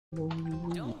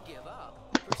Don't give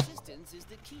up. Persistence is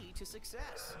the key to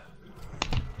success.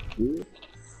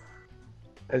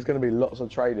 There's going to be lots of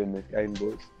trade in this game,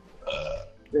 boys.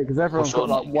 Yeah, because everyone's got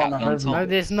like one of No,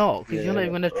 there's not, because you're not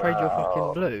even going to trade your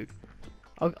fucking blue.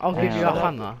 I'll give you a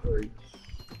hunter.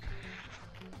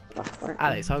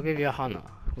 Alex, I'll give you a hunter.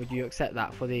 Would you accept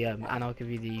that for the and I'll give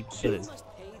you the blue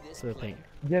for the pink?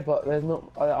 Yeah, but there's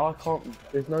not. I can't.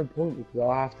 There's no point because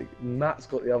I have to. Matt's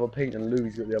got the other pink and Louis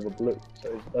got the other blue, so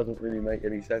it doesn't really make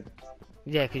any sense.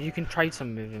 Yeah, because you can trade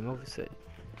some with him, obviously,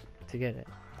 to get it.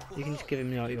 You can just give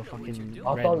him like, your fucking.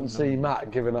 I don't see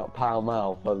Matt giving up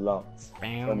Pall for lots.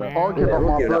 I'll give up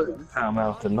my blue.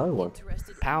 Pall to no one.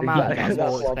 Pall Exactly, is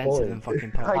that's more my expensive point. than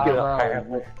fucking I Pall. give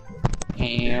up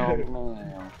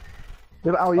Yeah,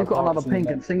 but Al, you've got another pink,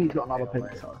 and Singy's got another pink.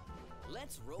 So.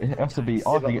 It has to be.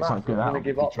 I have to get something good out of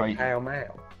give up trade. Pall.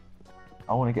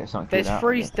 I want to get something There's good out.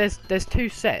 three. There's two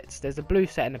sets. There's a blue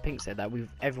set and a pink set that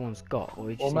everyone's got. Or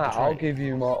we just Well, need Matt, to I'll trade. give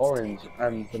you my orange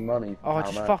and the money. For Oh, Pall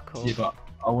just Mall. fuck off. Yeah, but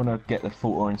I want to get the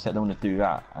full orange set. I want to do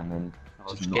that and then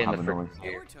just not have a noise.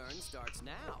 Your turn starts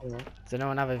now. Does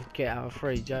anyone have a get out of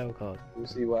free jail card? We'll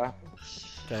see what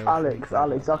happens. Jail Alex, free.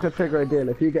 Alex, I could figure a deal.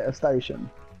 If you get a station,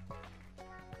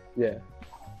 Yeah.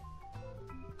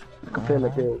 I can feel a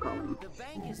deal coming. The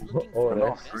bank is looking Or for this. an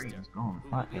Last three is gone.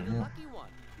 investor. Who'd be the Fucking hell. lucky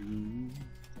one?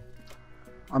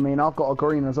 I mean, I've got a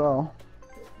green as well.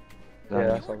 Yeah,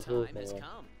 that's Your what I'm talking time has about.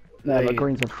 come. Yeah, Louis- the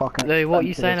greens are fucking. Louis, what are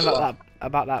you saying expensive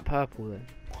about as that purple then?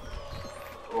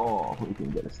 Oh, I thought you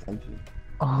couldn't get a station.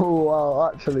 well. Oh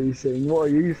well, actually, Sing, what are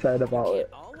you saying about it?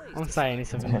 Always I'm saying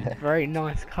it's a very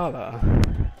nice colour.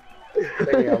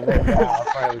 Yeah, I'm not bad,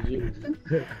 I found you.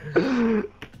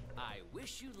 I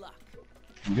wish you luck.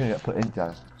 You're gonna get put in,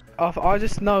 Jazz. I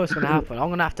just know what's gonna happen. I'm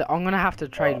gonna have to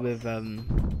trade with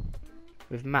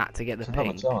Matt to get the It's another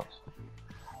pink, chance.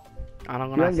 and I'm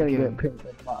You gonna ain't have gonna to give get him. pink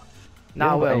as much. No, I You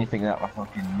haven't got will. anything that I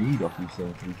fucking need off you,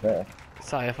 so to be fair.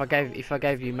 So if I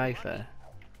gave you Mayfair.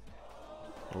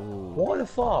 Ooh. What the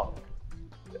fuck?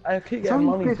 I keep It's getting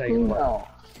only money taken 15 away. now.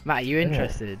 Matt, are you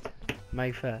interested?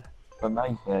 Mayfair. But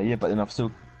Mayfair, yeah, but then I've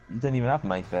still. You don't even have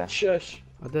Mayfair. Shush.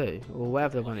 I do. Or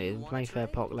whatever the one is, Mayfair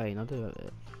Park Lane. I do have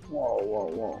it. Whoa, whoa,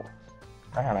 whoa.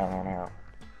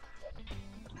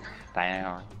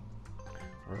 Down.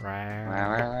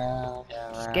 Row.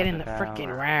 Just get in the freaking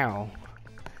row.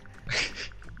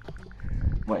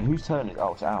 Wait, whose turn is?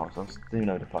 Oh, it's ours. I do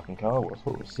know the fucking car was. I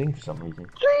thought it was Sing for some reason.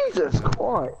 Jesus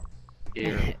Christ.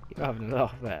 You're having a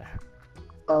laugh there.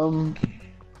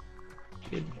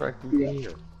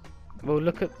 Well,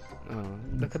 look at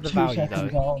the value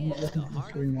though. I'm not looking at the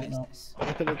screen right now.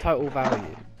 Look at the total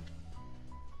value.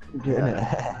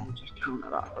 Yeah. Just counter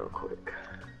that real quick.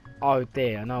 Oh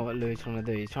dear, I know what Louis is trying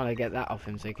to do. He's trying to get that off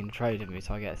him so he can trade with me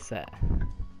so I get a set.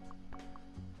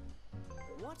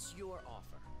 What's your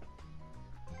offer?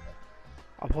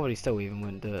 I probably still even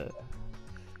wouldn't do it.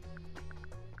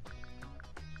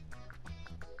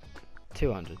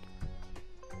 200.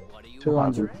 What do you 200.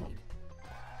 want to trade?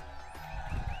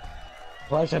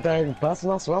 Pleasure doing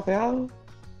personal swap out.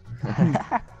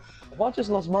 Have I just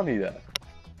lost money there?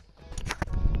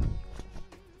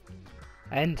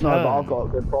 End No, turn. but I've got a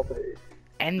good property.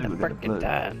 End the Look at the blue. freaking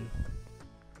turn.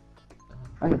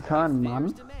 Ain't turn, man.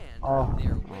 There's demand. Oh.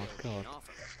 There Oh, will be God. an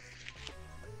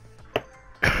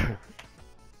offer.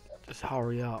 Just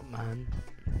hurry up, man.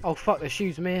 Oh fuck, the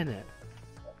shoe's me in it.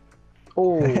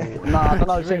 Oh, nah, I don't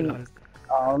know. Just Sing. realised.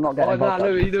 Oh, I'm not Oh, getting nah, involved.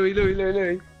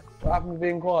 Louis. What happened to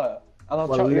being quiet? And I'll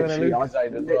Well, chuck you in a literally, Lucasade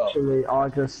as well. literally, I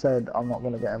just said I'm not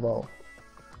gonna get involved.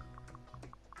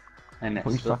 And What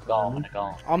it's you just gone.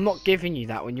 I'm not giving you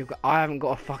that when you've got. I haven't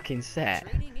got a fucking set.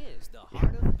 Trading is the heart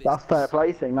of business. That's fair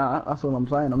play, Sing. That's all I'm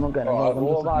saying. I'm not getting Alright,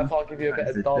 involved. well, I'm what just about if I give you a bit It's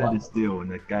of the dollar? deadest deal in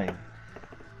the game.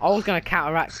 I was gonna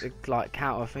counteract, like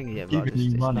counter thingy, but I Giving just,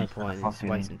 you it's money no for point. It's fucking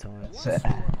wasting time. What's set.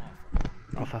 your offer?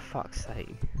 Oh, for fuck's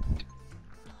sake.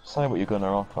 Say what you're gonna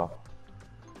offer.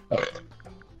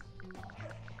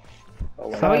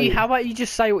 How about you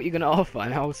just say what you're gonna offer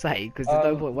and I'll say, because there's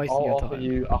no point wasting I'll your offer time.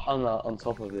 you a hunter on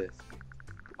top of this.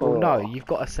 Well, no, you've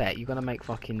got a set. You're gonna make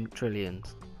fucking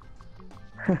trillions.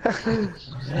 I'm not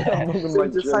gonna So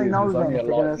make just say no trillions, then, only if a you're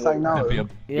gonna light say blue. no.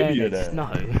 Yeah, just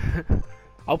no.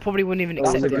 I probably wouldn't even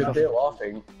That's accept a it. good For, deal, I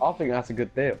think. I think that's a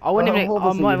good deal. I wouldn't Well, even. I'm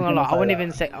obviously not even you're gonna lie. gonna I wouldn't say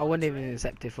even say. I wouldn't even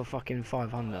accept it for fucking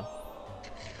 500.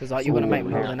 Because like you're gonna make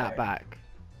more than that back.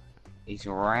 He's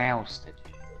rousted.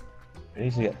 You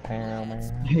need to get Pall,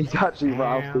 man. He's actually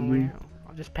roused me.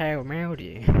 I'll just mailed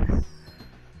you.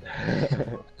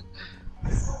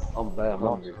 I'm there,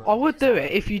 man. I would do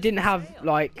it if you didn't have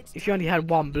like if you only had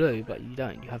one blue, but you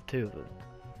don't. You have two of them.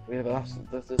 Yeah, but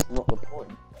that's just not the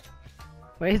point.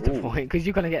 Where's the Ooh. point? Because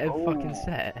you're gonna get a fucking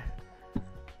set.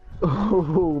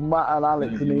 Oh, Matt and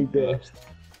Alex need this.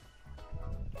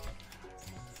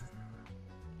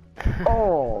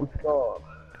 Oh god.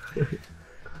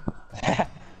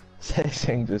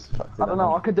 Sing just fucked it I don't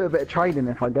know. I up. could do a bit of trading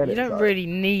if I get You it. don't so. really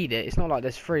need it. It's not like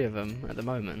there's 3 of them at the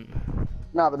moment.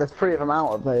 No, but there's 3 of them out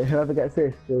of there. Whoever gets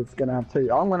this is gonna have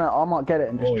 2. I might get it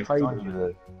and just Oh, it's trade time it. for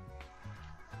the-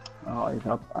 Oh, he's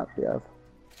actually has.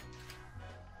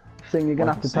 Sing, you're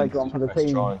gonna have to take one for the Press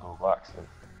team. triangle by accident.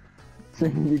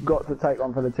 Sing, you've got to take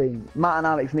one for the team. Matt and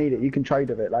Alex need it. You can trade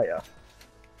with it later.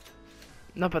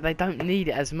 No, but they don't need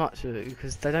it as much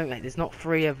because they don't. There's not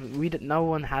 3 of them. No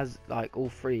one has like all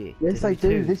 3. Yes, There's they only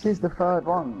do. 2. This is the 3rd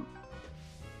one.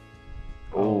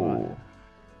 Oh, right.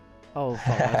 Oh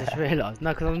fuck! I just realised.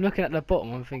 No, because I'm looking at the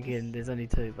bottom. I'm thinking there's only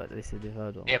 2, but this is the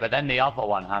 3rd one. Yeah, but then the other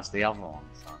one has the other one.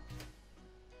 So.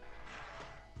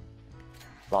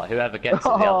 Like whoever gets to the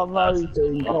Oh, other no, person.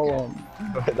 Sing, go on.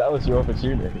 That was your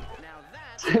opportunity. Now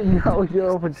that's Sing, that was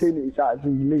your opportunity to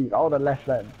actually leave. I would have left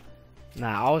then.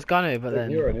 Nah, I was gonna, but then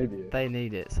You're an idiot. they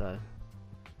need it, so.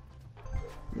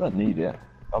 I don't need it.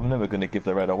 I'm never gonna give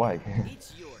the red away.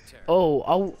 it's your turn.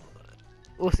 Oh,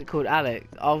 what's it called, Alex?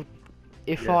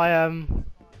 If I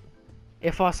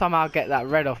somehow get that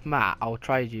red off Matt, I'll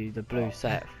trade you the blue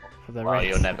set for the Well, red.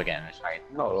 you're never getting a trade.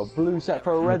 No, a blue set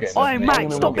for a red set. Oi, mate. Max, I'm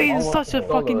gonna stop get- being I want such a $1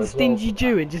 fucking as well. stingy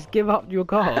Jew and just give up your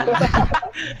card.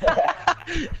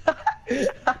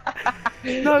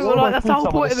 No, well, like, that's the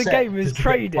whole point of the game is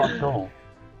trading.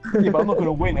 Yeah, but I'm not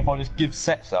gonna win if I just give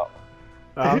sets up.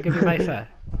 Right, I'll give you Mayfair.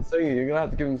 Singing, you're gonna have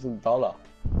to give him some dollar.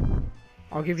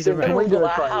 I'll give you the Can Can we red. do a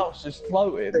that trade? house just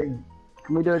floated? Sing,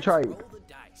 can we do a trade? Roll the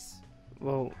dice.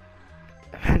 Well,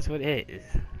 that's what it is.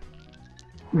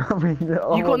 I mean,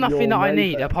 You got nothing that I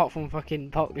need apart from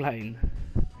fucking Park Lane.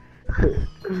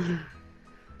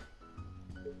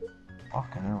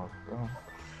 Fucking hell. bro.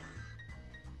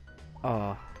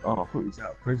 Oh, Oh, I thought he was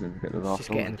out of prison to get the last just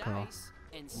get in one. the car. Dice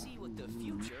and see what the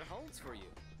future holds for you.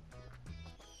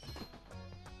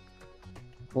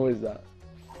 What is that?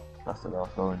 That's the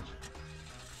last orange.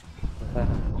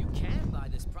 You can buy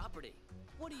this property.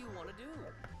 What do you want to do?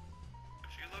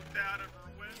 She looked out of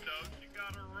her window, she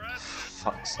got arrested.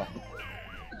 Fuck's sake.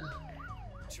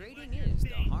 Trading is the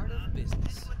heart of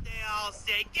business. What they all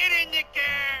say, get in the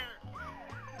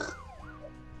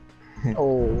car!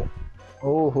 Oh.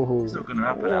 Oh. It's not gonna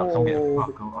happen now. I'm getting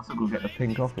fuck. I'm still gonna get the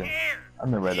pink off him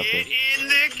and the red off Get him. in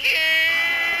the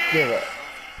car! Yeah, but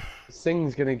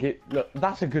Sing's gonna get. Look,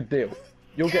 that's a good deal.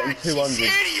 You're getting 200.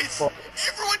 Idiots! But-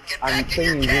 Everyone get And back in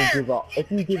Thingy the will car! give up. If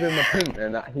you give him a pink,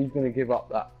 then he's gonna give up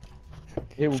that.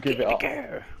 He will give it up.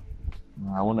 I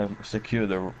want to secure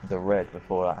the red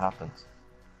before that happens.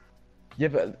 Yeah,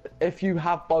 but if you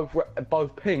have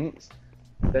both pinks,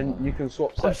 then you can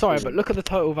swap sets. I'm sorry, with but them. look at the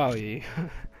total value.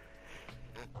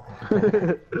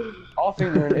 I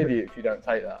think you're an idiot if you don't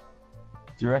take that.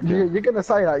 Do you reckon? You're gonna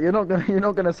say that. You're not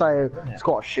gonna say it's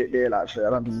got a shit deal. Actually, I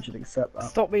don't think you should accept that.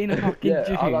 Stop being a fucking Yeah,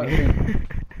 Jew. I don't think.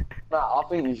 Nah, I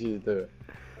think you should do it.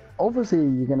 Obviously,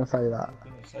 you're gonna say that.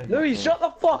 Louis, shut the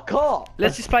fuck up!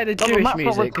 Let's just play the No, but Jewish Matt's not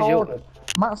music, because you're... retarded.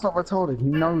 Matt's not retarded. He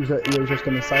knows that you're just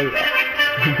gonna say that.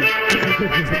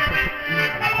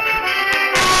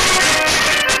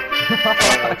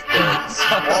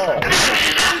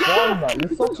 Why, man?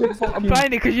 You're such a fucking. I'm playing it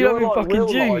because you don't you're mean like fucking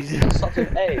real life, Jews. You're such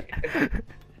an egg.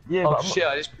 Yeah, Oh but shit,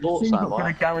 I just bought he's not something.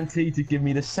 gonna guarantee to give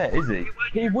me the set, is he?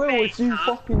 He will if you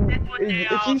fucking.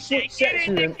 If you switch sets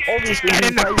with him, obviously Get he'll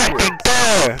in the take fucking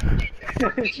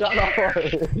car! it. Shut up.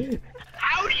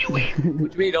 How do you win?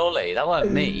 What do you mean, Ollie? That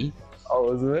wasn't me.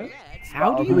 Oh, isn't it? Let's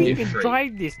How do you That'll be even free.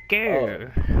 drive this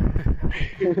car?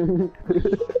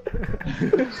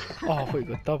 Oh, I thought you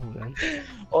got double then.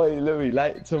 Oi, Louis,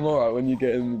 like tomorrow when you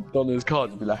get in Donna's car,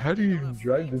 you'll be like, how do you even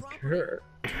drive this car?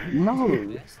 No.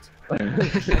 best.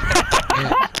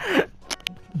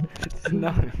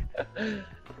 No.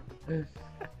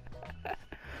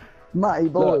 Matty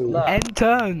boy. Look. End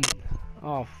turn!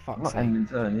 Oh, fuck's Not sake. ending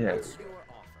turn yet.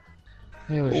 What's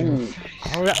your offer? Ooh,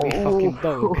 Hurry up, you fucking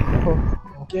dog.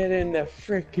 get in the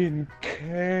freaking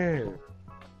car.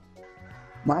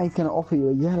 Matty's gonna offer you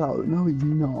a yellow. No, he's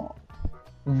not.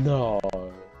 No.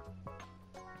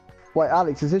 Wait,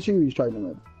 Alex, is this you he's trading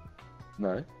with?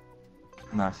 No.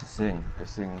 No, it's a sing. A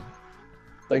sing.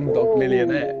 Ding dog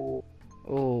millionaire.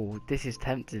 Oh, this is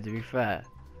tempting, to be fair.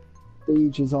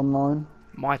 Beach is online.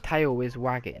 My tail is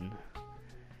wagging.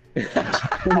 I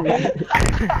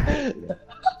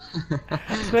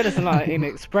swear there's like an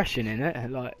expression in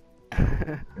it, like...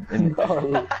 In,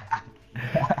 No.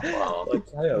 Wow, the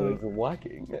tail is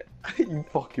wagging. You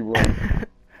fucking wrong.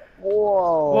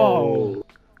 Whoa. Whoa!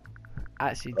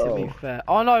 Actually, to be fair.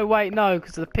 Oh no, wait, no,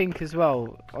 because of the pink as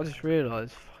well. I just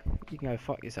realised you can go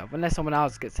fuck yourself. Unless someone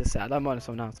else gets a set. I don't mind if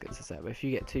someone else gets a set, but if you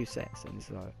get 2 sets, then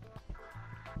it's like.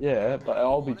 Yeah, but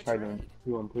I'll be trading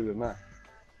 2-on-2 with Matt.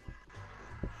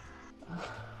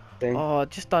 Thing. Oh, I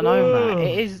just don't know, man.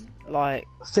 It is like.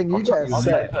 Sing, you get a I'll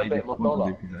set. take a bit more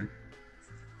dollar.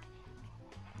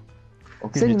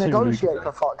 Sing, negotiate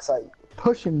for fuck's sake.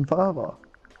 Push him further.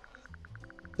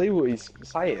 See what he's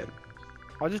saying.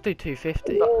 I'll just do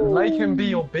 250. Make him be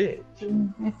your bitch.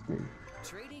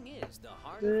 Trading is the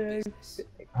heart of business.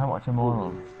 How much am I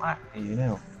on? Fuck you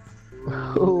know.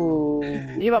 Ooh.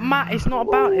 Yeah, but Matt, it's not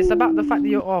about. It's about the fact that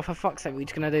you're. Oh, for fuck's sake, we're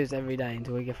just gonna do this every day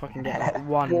until we can fucking get like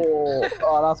 1.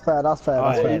 Oh, that's fair. That's fair.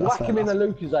 That's Oh, fair. yeah. That's Whack him in fair. the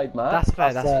Lucasade, Matt. That's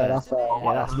fair. That's fair. That's fair.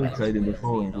 Yeah, that's fair. Trading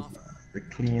before and just the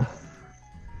clean.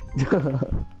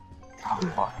 Oh,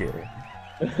 fuck it.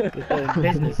 Good doing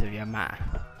business with you, Matt.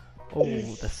 Oh,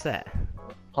 the set.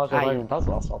 Hey.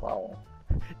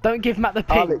 Don't give Matt the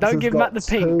pink. Alex Don't has give Matt the got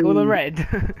pink or the 2. red.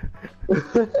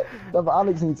 No, but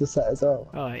Alex needs a set as well.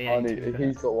 Oh yeah. I need,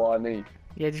 he's got what I need.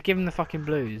 Yeah, just give him the fucking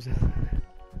blues.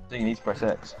 So you need to press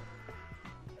X.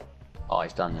 Oh,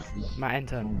 he's done it. Matt,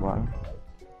 enter. Right.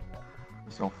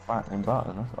 It's all fat and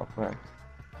butter, that's not correct.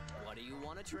 What do you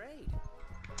want to trade?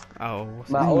 Oh, what's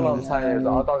Matt, that? all I'm saying is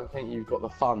I don't think you've got the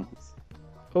funds.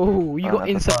 Oh, you got that's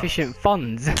a insufficient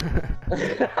funds.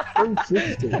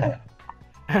 360.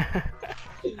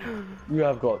 You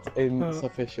have got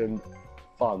insufficient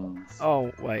funds.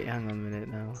 Oh, wait, hang on a minute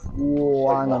now.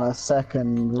 Whoa, hang on a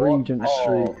second. Regent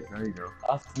Oh. Street. There you go.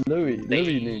 That's Louis.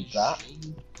 Louis needs that.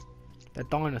 The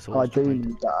dinosaurs. I do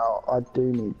need that out. I do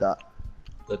need that.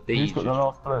 The Who's got the DJ.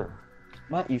 last blue?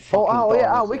 Matt, you fucking Oh, yeah,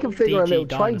 dinosaur. we can figure a DG little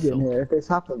trade in dinosaur. here if this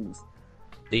happens.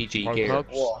 DG gear.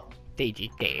 What? DG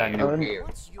gear. Daniel gear.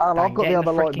 What's your Alan, I've got the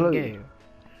other light blue. gear.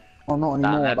 Oh, not Nah,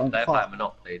 anymore. they're Don't playing fuck.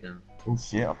 Monopoly then. Oh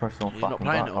shit, I pressed on You're not fucking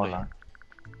playing back, it, Ollie? aren't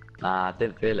Nah, I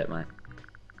didn't feel it, mate.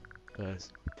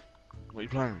 First. What are you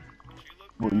playing? I?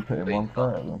 What, you put in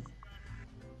 130 then?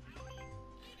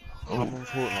 I'm on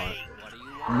Fortnite. What do you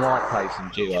want? Might play some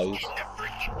duos.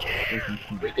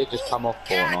 We did just come off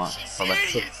Fortnite from a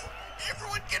trip.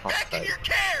 Fuck's sake.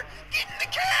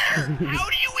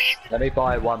 Let me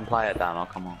buy 1 player down, I'll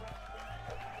come on.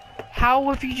 How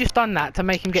have you just done that to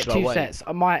make him get Should I 2 wait? sets?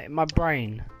 My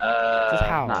brain. Just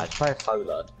how? Nah, just play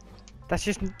solo. That's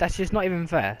just not even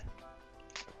fair.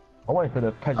 I'm waiting for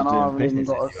the peasant And I doing haven't even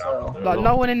business. got a if you have. sell. Like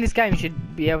no one in this game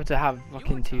should be able to have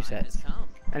fucking 2 sets, Come.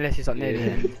 unless it's like near the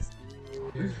end.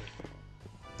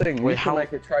 Thing, we Wait, can how-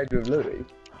 make a trade with Louis.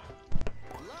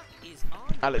 Luck is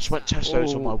on Alex went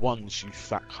Tesco's on Oh. my ones, you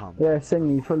fat cunt. Yeah,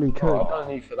 Sing, you fully could. Oh, I don't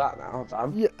need for that now,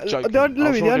 damn. Yeah, Joking. Louis, I was the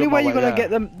already only on way my you're way gonna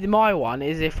there. get my one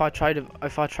is if I trade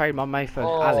my mate for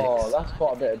Oh, Alex, that's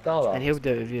quite a bit of dollar. and he'll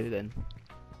do it with you then.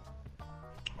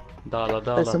 Dollar,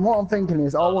 Listen, what I'm thinking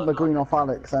is I want the green off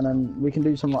Alex, and then we can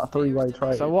do some like 3-way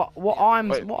trade. So what Wait.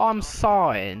 I'm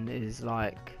saying is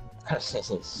like, This is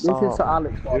to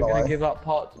Alex, by You're the gonna way. give up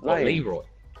part What, lane. Leroy?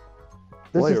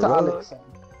 This Wait, is to really? Alex.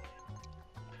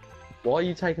 Why are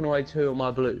you taking away 2 of my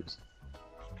blues?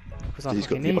 because I He's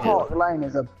got fucking the need it. Park Lane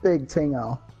is a big thing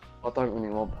now. I don't really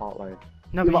want part lane.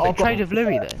 No, Yeah, but but you I've can got- trade with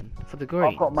Louis then for the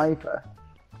green. I've got Mayfair.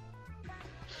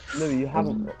 Louis, you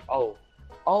haven't got... Oh.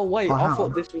 Oh, wait, I I have.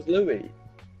 thought this was Louis.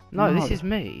 No, No. this is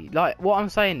me. Like what I'm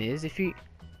saying is, if you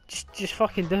just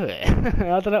fucking do it.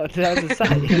 I don't know what to say.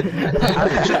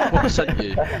 Alex, look what I sent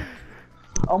you.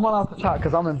 I'm gonna have to chat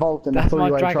because I'm involved in the That's my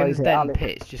 3-way trade Dragon's here. Den Alex,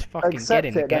 pitch. Just fucking accept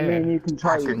get him it, then me and going. you can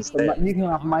trade. You can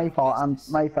have Mayfair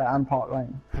and Park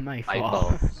Lane.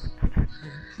 Mayfall.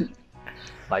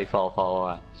 Mayfall,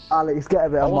 alright. Alex, get a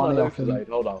bit I of want money a off him. Lucasade,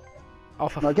 hold on. Oh,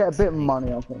 for No, get a fuck's bit of sake.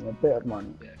 money off him. A bit of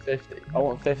money. Yeah, 50. I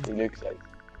want 50 Lucasade.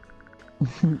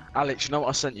 Alex, you know what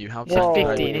I sent you? How to Whoa. trade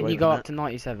 50 with and then you the go way up to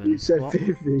 97. You said What?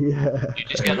 50, yeah. You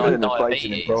just get like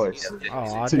Inflation in diabetes. price. Oh,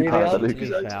 I £2 don't a to be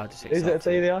Lucasade. fair, I'll just Is it accept it.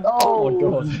 Celia? Oh. Oh my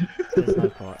god. There's no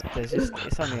point. There's just,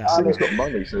 it's only Alex- Singh's got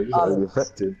money, so he's not really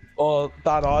affected. Oh,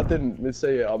 Dad, I didn't see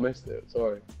it. I missed it.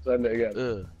 Sorry. Send it again.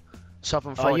 Ugh.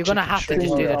 Southern Oh, fried you're gonna chicken have to straws.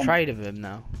 just do the Um, trade of him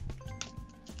now.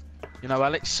 You know,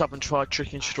 Alex, Southern fried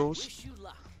chicken straws. Wish you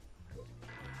luck.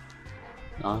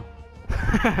 No.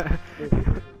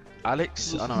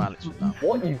 Alex, I know Alex would know.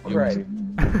 What you crave?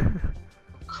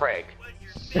 Craig.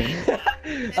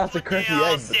 That's a crispy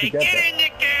egg together.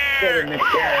 Get in the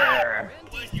car.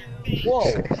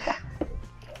 Whoa.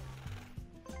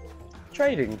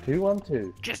 Trading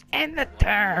 2-1-2. Just end the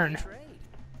turn. Trade.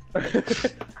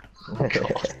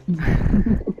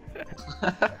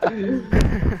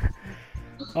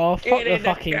 Oh, fuck the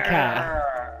fucking cat.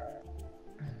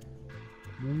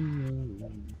 I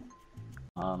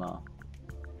don't know.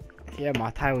 Yeah,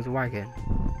 my tail's wagging.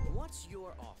 What's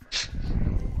your offer?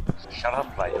 Shut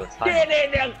up, mate. You're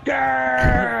tiny.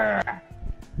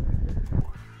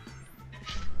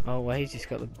 Oh well, he's just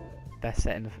got the best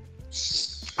set in the.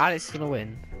 Alex is gonna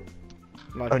win.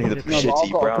 Like, Only the look- No, but I've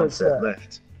shitty got a brown good set set.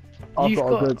 left. I've You've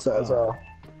got a good set as well.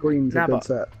 Green's Nah, a good but-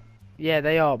 set. Yeah,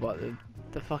 they are, but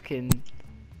the fucking.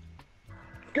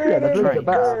 Yeah, the blues are Train.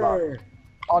 better,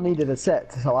 but I needed a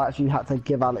set, so I actually had to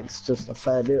give Alex just a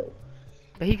fair deal.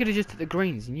 But he could have just took the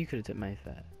greens, and you could have took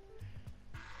Mayfair.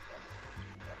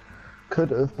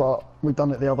 Could have, but we've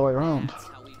done it the other way around. That's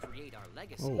how we create our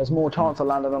legacy. Oh. There's more chance of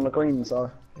landing on the greens, though.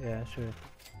 Yeah, sure.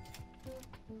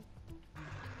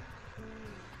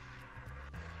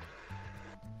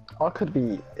 I could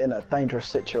be in a dangerous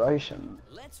situation.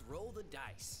 Let's roll the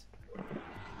dice.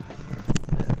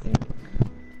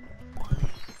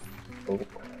 Oh,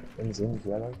 inzinghy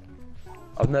yellow.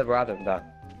 I've never had them down.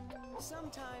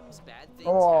 Sometimes bad things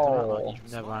Oh. happen.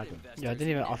 You've never had them. Yeah, I didn't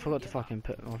even. I forgot to fucking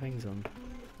put my things on.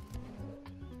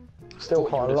 Still You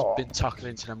quite a would have lot. been tucking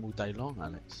into them all day long,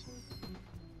 Alex.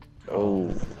 Oh.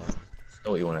 That's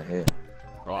not what you want to hear.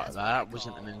 Right, that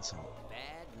wasn't an insult.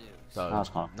 Bad news. So, That's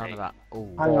fine. none of that. Oh,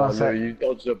 Hang on Oh, a Lou, sec. you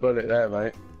dodged a bullet there,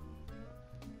 mate.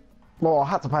 Well, I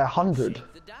had to pay 100.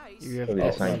 Shake the dice. You have Probably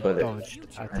the same bullet. dodged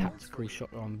a tactical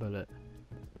shotgun bullet.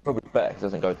 Probably better 'cause it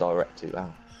doesn't go direct to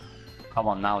Al. Come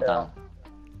on, now down.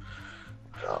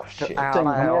 Oh shit. Sing, can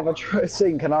I have a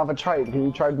Sing, can I have a trade? Can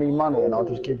you trade me money and I'll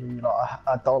just give you like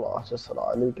a dollar just so that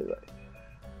I look at it?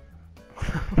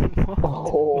 What?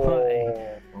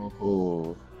 Why?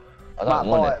 Oh. I Matt, don't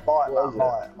want buy it. it, buy it,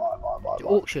 buy it.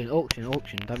 Auction,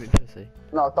 don't be pussy.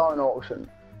 No, don't auction.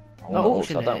 I No, want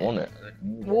auction I don't it. want it.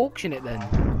 Well, auction it then.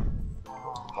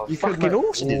 You fucking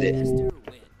auctioned it. Master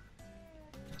win.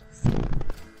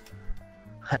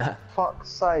 Fuck's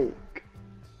sake.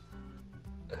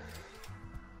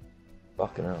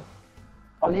 Fucking hell.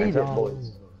 I need it,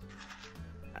 boys.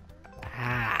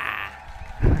 Ah.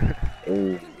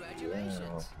 Ooh.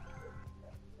 Congratulations.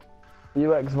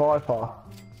 UX Viper.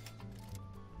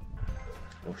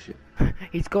 Oh shit.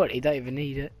 He's got it. He don't even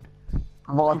need it.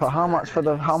 Viper, how much for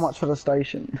the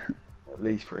station? At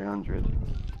least 300.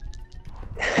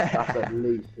 That's at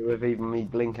least, with even me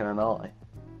blinking an eye.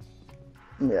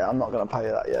 Yeah, I'm not gonna pay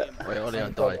you that yet. wait, Ollie, I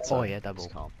died. So Oh yeah, double.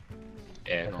 it's calm.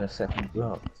 Yeah, And a second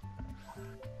block.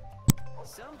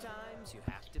 Sometimes you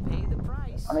have to pay the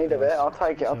price. I need a bit. I'll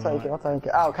take it.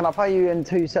 Al, can I pay you in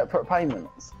 2 separate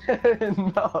payments?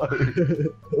 No.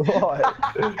 Why?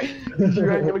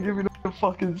 You ain't gonna give me the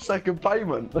fucking second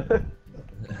payment.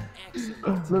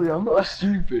 Excellent. Louis, I'm not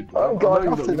stupid. I haven't got I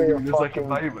know enough you're to not do gonna give me a the second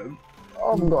fucking- payment. I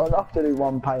haven't got enough to do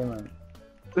 1 payment.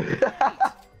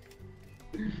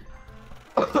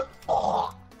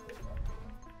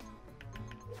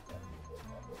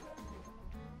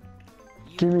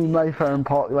 Jimmy Mayfair and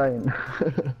Park Lane.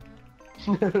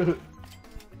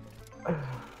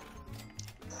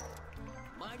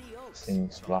 Mighty Oaks. Sing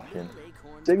splashing.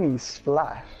 Acorns. Dingy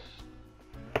Splash.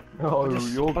 Oh,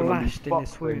 just you're gonna be splashed in the fucked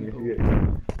swimming if pool. you get-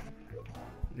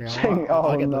 Yeah, Ching, I get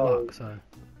oh, the no. luck, so.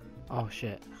 Oh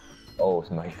shit. Oh,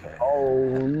 it's Mayfair.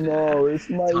 Oh no, it's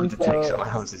Time to take some Mayfair.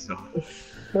 houses off.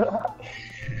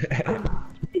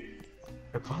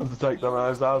 It's time to take them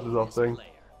out of houses off thing. Player.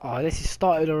 Oh, this is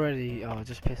started already. Oh,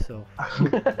 just piss off.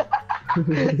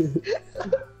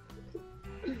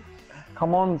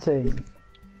 Come on, team.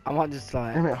 I might just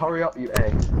like. Damn it, hurry up, you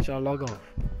egg. Shall I log off?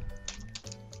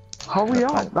 Hurry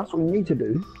up, that's what we need to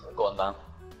do. Go on, down.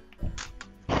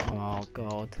 Oh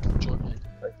god. Join me.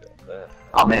 Take it up there.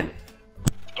 I'm in.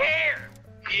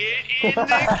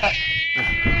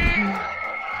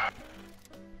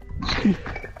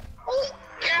 Oh,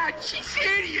 God, she's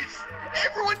hideous!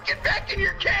 Everyone get back in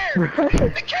your car!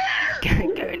 The car! Go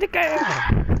in the game.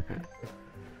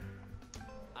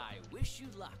 I wish you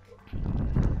luck.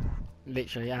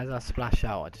 Literally, as I splash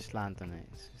out, I just land on it.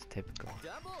 It's typical.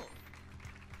 Double.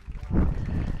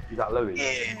 Is that Louis? Oh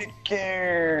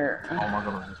my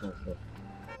god, I just missed it.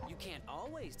 You can't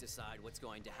always decide what's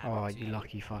going to happen. Oh, to you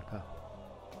lucky fucker.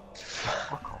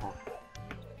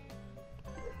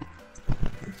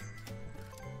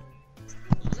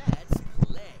 Let's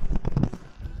play.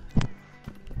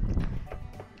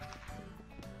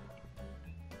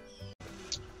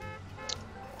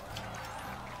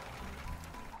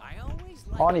 I always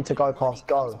like I need to go when past money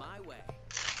go. comes my way.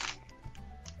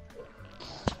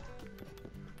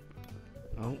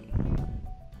 Oh.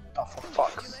 Oh, for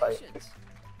fuck's sake. Congratulations.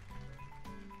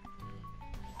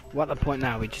 What the point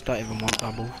now? We just don't even want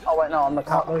double. Oh wait, no, I'm the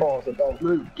cut balls.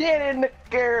 Luke, get in the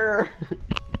car!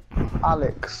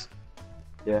 Alex.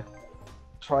 Yeah.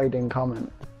 Trading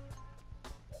comment.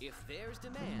 If there's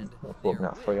demand, What,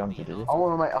 about 300, is it? I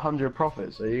want to make 100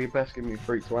 profit, so you best give me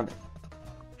 320.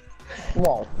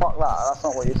 Well, fuck that. That's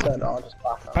not what you said. I'll just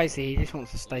back up. Basically, he just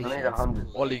wants to stay. I need 100.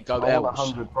 Ollie, go I want else.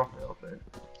 100 profit off it.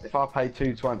 If I pay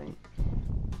 220.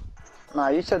 No,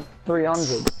 you said 300.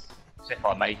 So if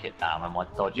I make it down, am I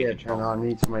dodgy Yeah, then control? I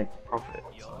need to make profit.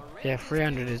 Yeah,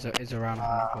 300 is around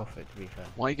 100 profit, to be fair.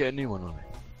 Why you get a new one on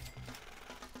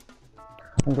it?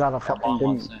 I'm glad I fucking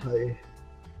one didn't wants it. pay.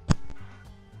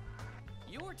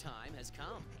 Your time has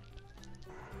come.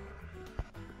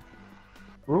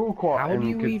 We're all quite How in do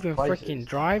you good even places. freaking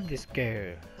drive this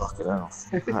girl? Fucking hell.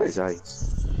 That is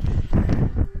ace.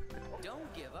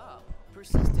 Don't give up.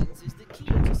 Persistence is the key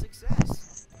to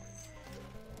success.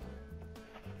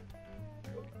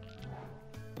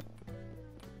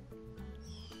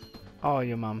 Oh,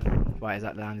 your mum. Wait, is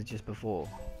that landed just before?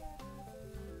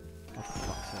 Oh, for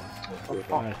fuck's sake. For Where's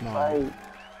fuck's mine? sake.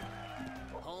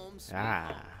 Home sweet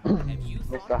Ah. home. Have you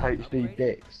thought Mr. about HD upgrading?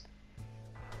 Dicks.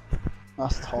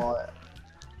 That's tight.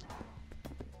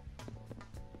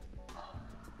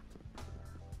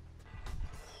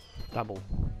 Double.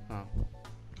 Oh.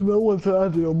 No one's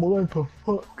added on mine for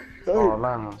fuck. Oh,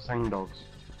 land on Sing Dogs.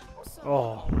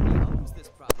 Oh. Who owns this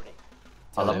property?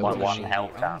 I love Yeah, my what one is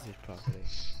health down. Owns this property.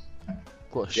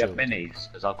 Got a Do you have shield. minis?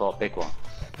 Because I've got a big one.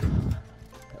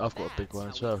 I've got a big one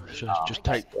as well. Just, Oh, just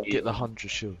okay. get the 100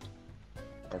 shield.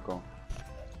 Yeah, go on.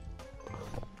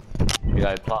 You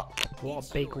go plus. What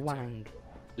a big wang.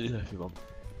 Yeah, if you want.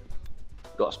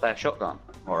 Got a spare shotgun?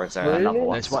 Or is there Really? another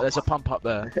one There's a pump up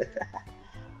there.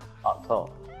 up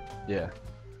top? Yeah.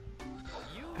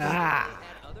 You Ah.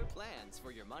 had other plans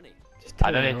for your money. Just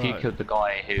I don't know tell if me you right. killed the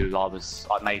guy who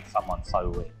I made someone so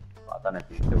weak. I don't know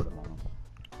if you killed him or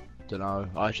not. Don't know.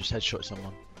 I just headshot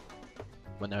someone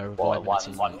when they were What,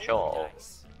 reviving. one shot? Or...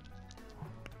 Nice.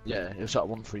 Yeah, it was like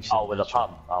 137. Oh, with a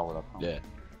pump? Oh, with a pump. Yeah.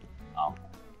 Oh.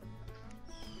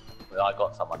 Well, I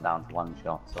got someone down to one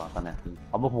shot, so I don't know if you...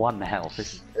 I'm on one health.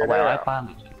 This is... Oh, wait, I have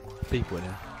bandages. People in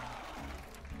here.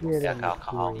 Yeah,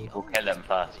 okay, we'll kill him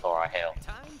first before I heal.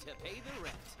 Time to pay the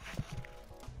rent.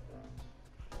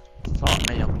 Fuck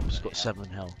me, I've just got 7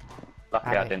 health.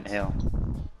 Luckily I didn't heal.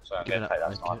 So I'm Give gonna it take up, that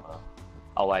make it. sniper.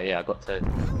 Oh wait, yeah, I got 2. Do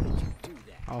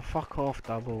that. Oh, fuck off,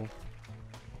 double.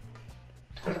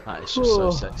 That is just so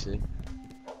sexy.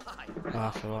 Hi. Oh,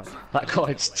 that's alright. That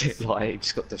guy just did, like, he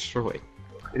just got destroyed.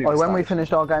 Oh, when we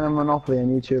finished our game of Monopoly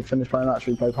and you two have finished playing that,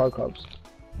 should we play Pro Clubs?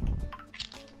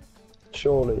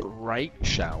 Surely. Great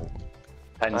shout.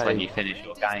 Depends when you finish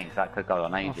your games, that could go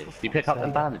on ages. for Do you pick up fuck's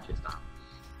them bandages now?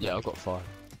 Yeah, I've got 5.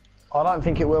 I don't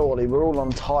think it will, Ollie. We're all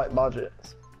on tight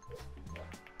budgets.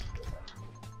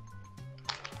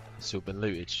 Still been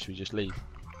looted. Should we just leave?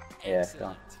 Yeah,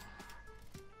 Excellent.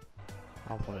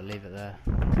 I'll probably leave it there.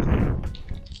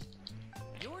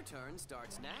 Your turn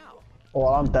starts now. Well,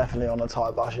 I'm definitely on a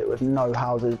tight budget with no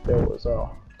houses built as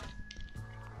well.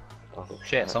 Oh,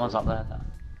 shit, someone's up there now.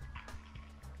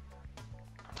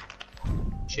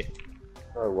 Shit.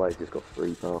 No way, he's got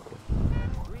 3 parking.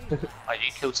 Oh,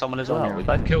 you killed someone as well? We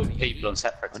both killed people on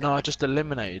separate No, I just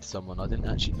eliminated someone. I didn't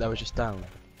actually. They were just down.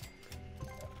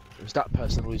 It was that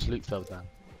person whose loot fell down.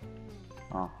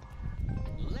 Oh.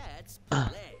 Let's play.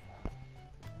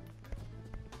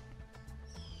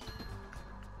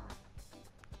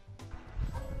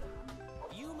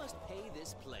 You must pay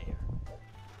this player.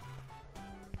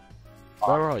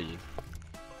 Where are you?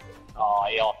 Oh,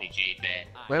 he RPG'd me.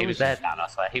 Where He was was there, Dan, I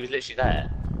swear. He was literally there.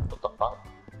 What the fuck?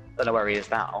 Don't know where he is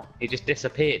now. He just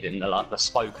disappeared in the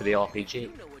spoke of the RPG. You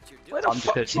know what you're doing. Where the I'm just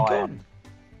gonna fuck's he try gone? and...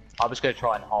 I was gonna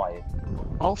try and hide.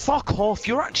 Oh fuck off!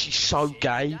 You're actually so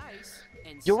gay. Dice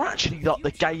and You're see actually the like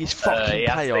the future. gayest fucking he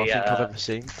has player I the, think I've ever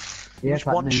seen. He was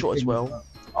one shot as well.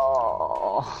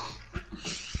 Oh.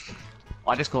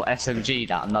 I just got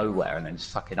SMG'd out of nowhere and then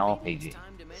just fucking RPG.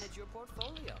 Time to manage your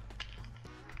portfolio.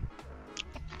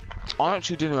 I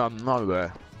actually didn't know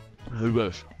where. Who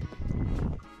was?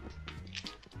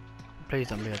 Please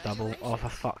don't be a double. Oh, for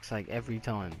fuck's sake, every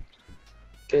time.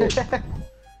 Like,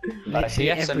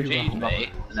 he Literally every SMG'd round. me,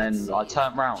 and then I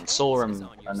turned round, saw him,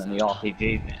 and then he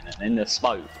RPG'd me, and then in the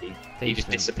smoke, he just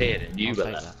Decent. disappeared, and you I'll were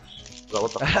take there. that. Like,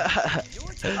 what the fuck?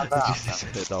 Your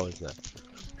turn. I was there.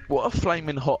 What a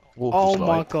flaming hot walk Oh is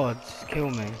my like. god, just kill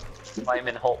me.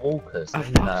 Flaming hot walkers. I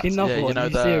in the- fucking love Yeah, you one, know are you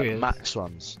the serious? Max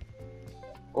ones.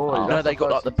 Oh, Oh. You know they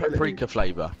got like the paprika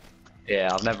flavour. Yeah,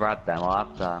 I've never had them. I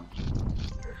have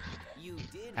You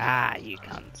did. Ah, you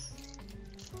cunts.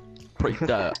 Pretty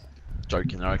dirt.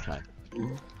 Joking, they're okay. Your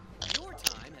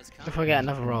time has come. If I get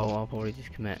another roll, I'll probably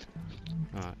just commit.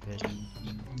 Alright, good.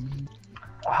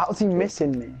 How's he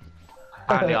missing me?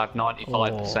 Apparently, I have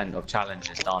 95% of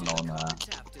challenges done on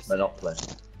Tap to say. Monopoly.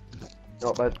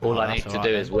 Not bad. All I that's need to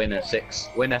alright do is win a six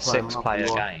player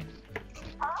game.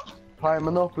 Play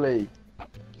Monopoly.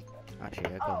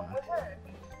 Actually, yeah, go on.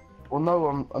 Well,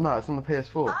 no, no, it's on the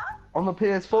PS4. On the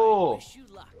PS4. Wish you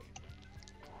luck.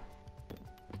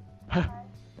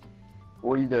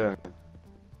 What are you doing?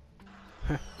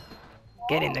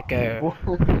 Get in the girl.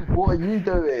 What are you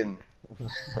doing?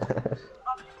 Sometimes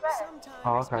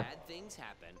Oh, okay. bad things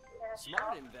happen.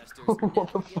 Smart investors What never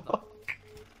the give up. fuck?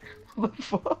 What the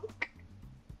fuck?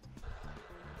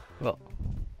 What?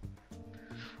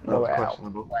 That was Wow.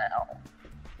 questionable.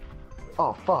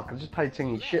 Oh fuck! I just paid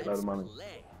Tingy shitload of money. Play.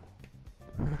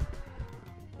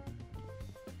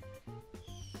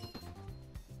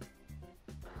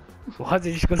 Why did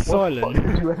you just go Why the fuck silent?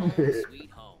 did you end it?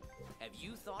 Sweet home. Have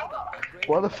you thought about upgrading?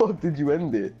 Why the fuck did you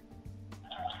end it?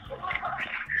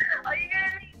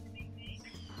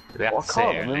 Do we have Well, to I sit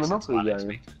can't, here and I'm in listen to Monopoly Alex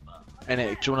game. speak?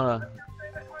 Innit, do you wanna...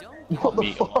 Don't What the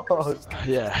Me. fuck?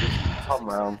 Yeah. Come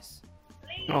round.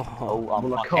 Oh, Oh, I'm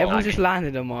Well, I fucking can't. everyone lagging. just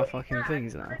landed on my fucking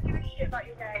things now.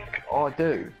 Oh, I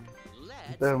do.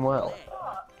 Let's Doing well. play.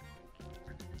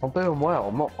 I'm doing well.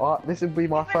 I'm not. This would be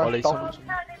my Ollie, first double. Someone's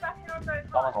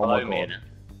Oh below my me, God. innit?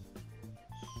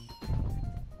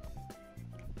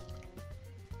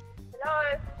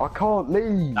 I can't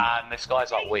leave. And this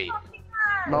guy's like weak.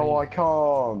 No, I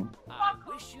can't. I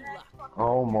wish you luck.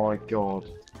 Oh my god.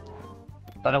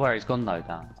 Don't know where he's gone though,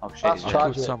 Dan. Oh shit, That's he's I gone.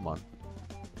 killed Tragic. someone.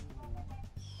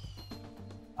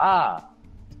 Ah!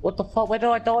 What the fuck? Where did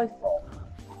I die from?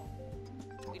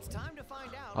 It's time to find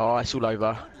out. Oh, it's all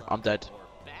over. I'm dead. Or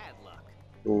bad luck.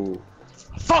 Ooh.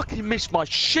 I fucking missed my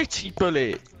shitty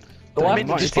bullet. Do I They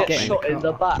might just just get get in shot the in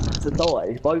the car. back to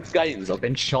die? Both games I've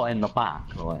been shot in the back.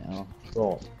 Right, oh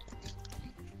god.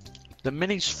 The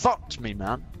minis fucked me,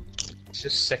 man. It's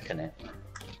just sickening.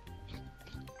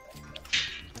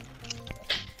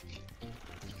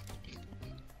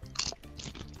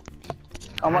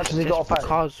 How much has he got to pay?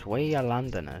 Because we are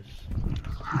Londoners.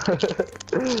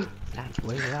 That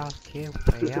we are, here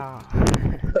we are.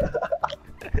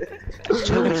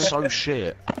 Tilt's so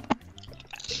shit.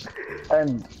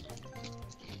 And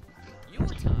Your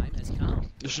time has come.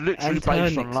 It's literally And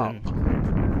based on luck.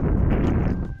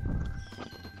 Nixon.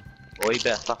 Well, you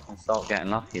better fucking start getting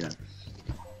lucky then.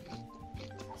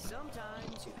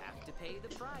 Sometimes you have to pay the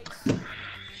price.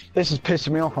 this is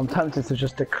pissing me off. I'm tempted to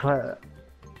just declare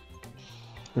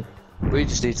it. We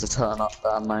just need to turn up,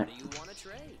 Dan, mate. Do you want to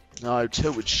trade? No,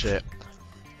 tilted shit.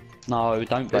 No,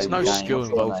 don't There's play no the game. skill What's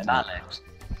your involved name, in that. Alex.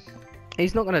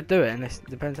 He's not gonna do it unless it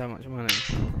depends how much money.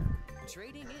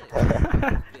 Trading is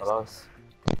business.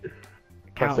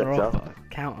 Counter X offer.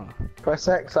 Counter. Press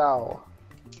X out.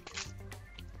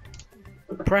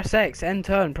 Press X, end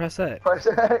turn, press X. Press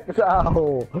X out.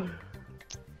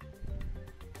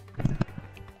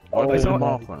 Oh, there's a someone-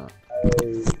 mark on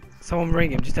it. Someone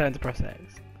ring him, just tell him to press X.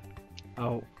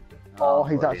 Oh, Oh,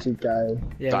 he's brilliant. actually gay.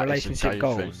 yeah, That is relationship the gay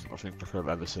goals. thing I think I've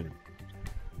ever seen.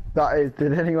 That is.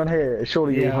 Did anyone hear it?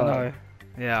 Surely you Yeah, I heard.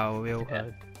 know. Yeah, well, we all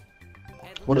heard.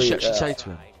 What did she Yeah. actually say to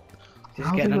him? Just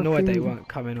How getting did I annoyed they feel? weren't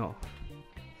coming off.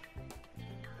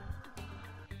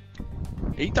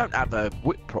 He don't have a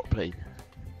whip properly.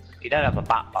 You don't have a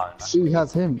backbone. man. She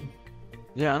has him.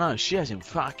 Yeah, I know. She has him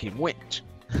fucking whipped.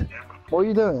 What are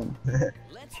you doing?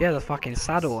 She has a fucking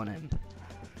saddle on him.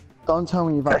 Don't tell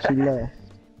me you've actually left.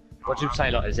 What do you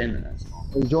say, like, his internet?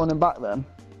 Are you joining back then?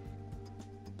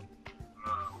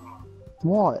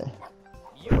 Why?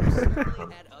 You simply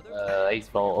had other He's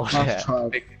bored. That's Yeah.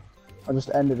 trash. Big- I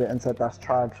just ended it and said that's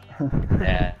trad.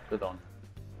 yeah, good on.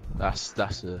 That's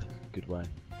a good way.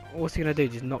 What's he gonna do?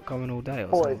 Just not come in all day or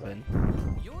Boy. something?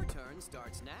 Your turn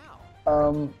starts now.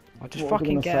 I'll just What was I fucking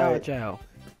gonna get out say? of jail.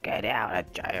 Get out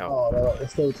of jail. Oh,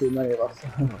 there's still too many of us.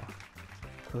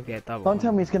 We'll get double. Don't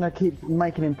tell me he's gonna keep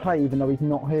making him play even though he's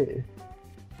not here.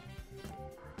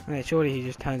 Yeah, surely he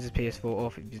just turns his PS4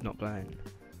 off if he's not playing.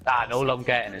 Dan, all I'm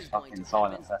getting is fucking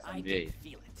silence I SMG. can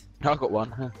feel it. I got one.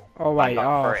 Huh? Oh wait,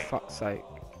 got oh three. fuck's sake.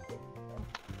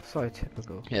 So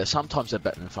typical. Yeah, sometimes they're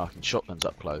better than fucking shotguns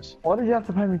up close. Why did you have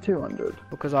to pay me 200?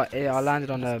 Because I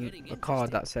landed on a card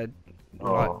that said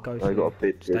like go I to got a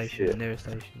bid for this station, shit. nearest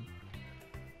station.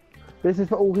 This is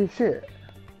for all his shit.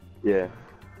 Yeah.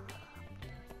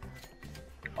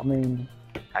 I mean,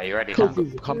 Are you ready, this Dan?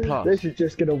 is, Come plus. this is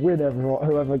just gonna win everyone,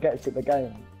 whoever gets at the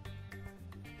game.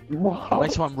 What?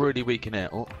 Next time I'm really weak in it.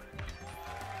 Oh,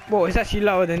 Well, it's actually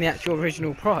lower than the actual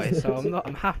original price, so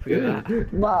I'm happy with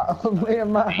that. Matt, me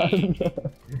and Matt.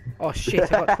 Oh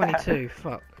shit, I got 22.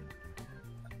 Fuck.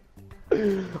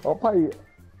 I'll pay.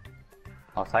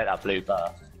 I'll take that blue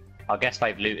burst. I guess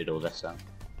they've looted all this then.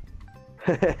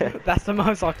 That's the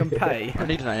most I can pay. I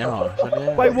need an AR. It's only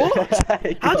AR. Wait, what?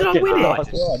 How did I win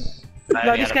it?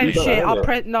 No, this game's blue shit.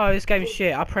 dot. No, this game's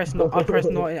shit. I press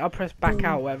back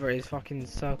out, whatever it is, fucking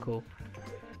circle.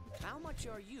 How much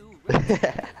are you?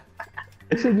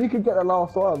 Listen, you could get the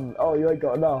last one. Oh, you ain't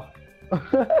got enough.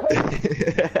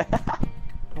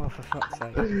 Oh, for fuck's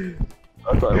sake.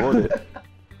 I don't want it.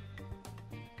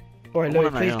 Alright, I Louis,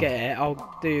 want an please AR. get it.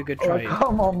 I'll do you a good Oh, trade.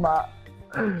 come on, Matt.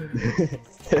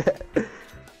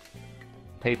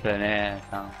 People in here.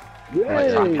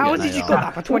 Yay! How Yeah, did you AR. got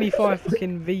that for 25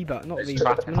 fucking V-Bucks? Not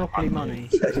V-Bucks, Monopoly money.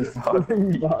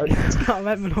 I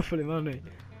meant Monopoly money.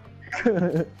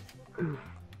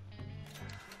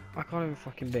 I can't even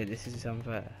fucking bid, this is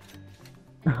unfair.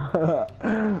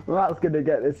 Matt's gonna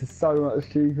get this so much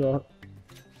cheaper.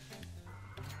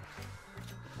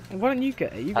 Why don't you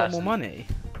get it? You got more Person. money.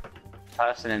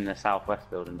 Person in the southwest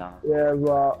building down. Yeah,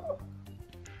 but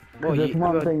Well, there's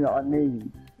one thing that I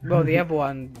need. well, the other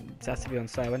one has to be on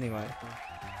sale anyway.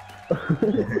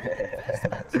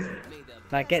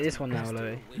 Like, get this one now,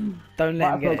 Louis. Don't let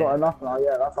him Matt's get not got it. enough now.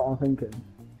 Yeah, that's what I'm thinking.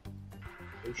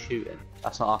 Who's shooting?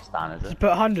 That's not us, Dan, is it? Just put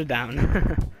 100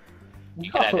 down. You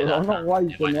can edit that. I'm not Dan.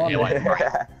 wasting It money. won't break.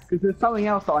 Because there's something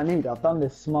else that I need. I've done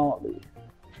this smartly.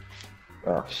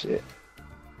 Oh shit.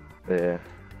 Yeah.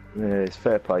 Yeah, it's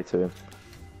fair play to him.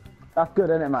 That's good,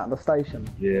 isn't it, Matt? The station.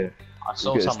 Yeah. I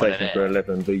saw You get a someone in station for it.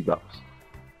 11 V-Bucks.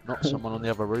 Not someone on the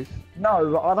other roof.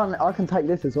 No, but I don't. I can take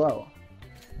this as well,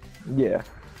 Yeah.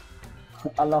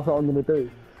 and that's what I'm gonna do.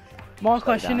 My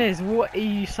question is, what are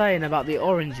you saying about the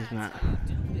oranges, Matt?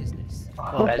 Do business.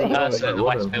 There's a person in the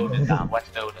west building, Dan.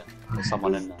 West building. There's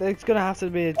someone in there. There's gonna have to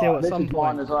be a deal at This some is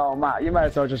mine point. as well, Matt. You may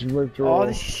as well just withdraw. Oh,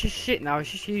 this is just shit now. It's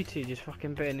just you two just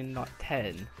fucking putting in like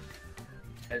 10.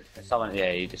 There's someone,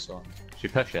 yeah, you just saw.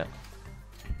 Should we push it?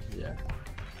 Yeah.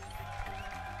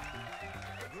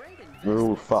 We're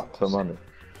all fucked for money.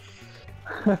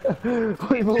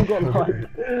 We've all got like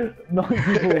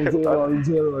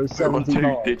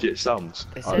 94,079. digit sums.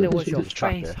 They said it was your just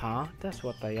track face, it. huh? That's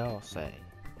what they all say.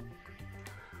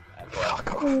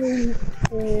 Fuck off.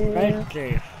 Thank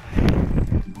you.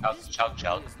 Chug.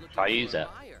 Should I use it?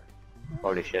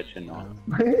 Probably should, shouldn't I?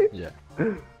 Yeah.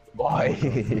 Why? I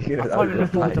can't even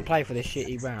afford to play for this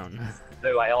shitty round.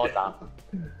 No way, oh, Dan.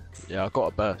 Yeah, I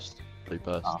got a burst. Blue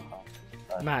burst. Oh,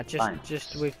 Matt, Thanks.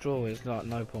 just withdraw. It's like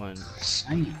no point.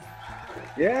 Same.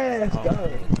 Yeah, let's go.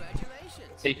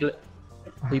 Congratulations.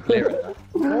 People here.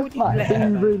 Why would you Matt, let do you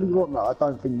him? really want that? I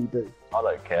don't think you do. I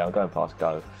don't care, I'm going past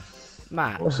go.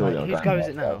 Matt, Also, like, I'm whose going go is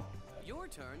it now? Your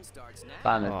turn starts now.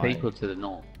 Dan, there's Right. people to the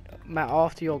north. Matt,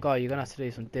 after your go, you're gonna have to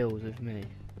do some deals with me.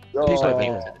 Please don't Oh,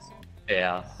 be-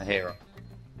 Yeah, I hear him.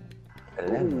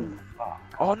 11.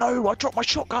 Oh no, I dropped my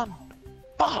shotgun!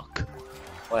 Fuck!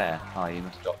 Where? Oh, you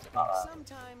must have dropped it like that.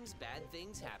 Sometimes bad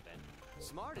things happen.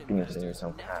 Smart Give me investors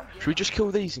some never cash. Should we just kill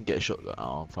these and get a shotgun?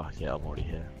 Oh fuck yeah, I'm already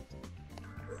here.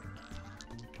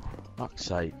 Fuck's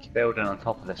sake. Building on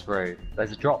top of this roof.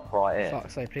 There's a drop right here.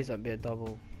 Fuck's sake, please don't be a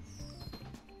double.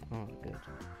 Oh, good.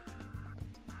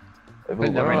 They've But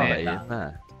all they're got in Where are here they now. in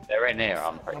there? They're in here,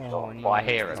 I'm pretty Oh, sure. no. Well, I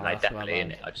hear them, Oh, they're that's definitely what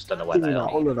in I it. I just don't know where give me they that, are.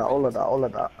 all of that, all of that, all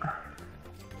of that.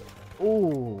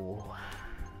 Ooh.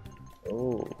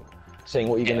 Oh. Saying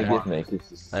what you're Yeah. gonna give me,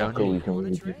 because it's They fuck only- all you can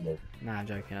really give me. Nah, I'm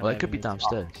joking. I Well, they don't could be even need to-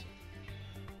 downstairs.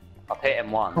 I've hit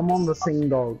him once. Come on, the sing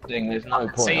dog. Saying there's no I can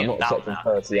point, see I'm him not down accepting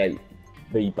there. 38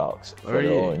 V-Bucks for Where are the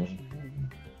you? orange.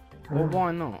 Well,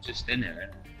 why not? Just in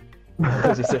here.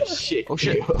 Because it's a shit. Oh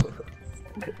shit!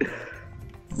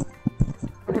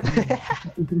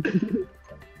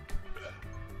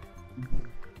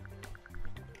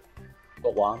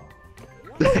 Got one.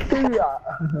 Do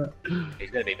that.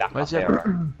 He's gonna be back Where's up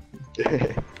the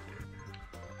here.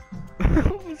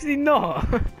 Obviously not.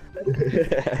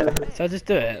 So I just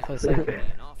do it for the sake of it.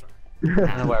 an offer. I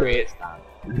don't know where he is now.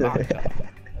 Okay.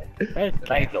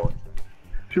 Grenade launch.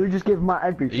 Should we just give Matt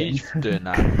everything? He's doing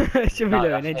that. Should we No, do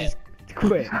it and then that's just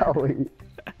quit? Shall we?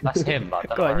 That's him, but I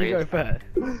don't Go know on, where you he go is. first.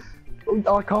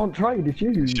 I can't trade, it's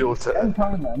you. It's your turn. I'm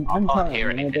turning, then. I'm I can't turning, hear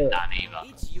I'll anything, do it. Dan, either.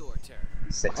 It's your turn.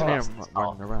 Six of I us hear in him this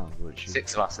running party. around, which is...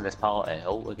 6 of us in this party.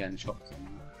 All we're getting shots.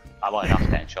 I won't enough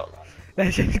getting shot.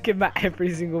 Let's just give Matt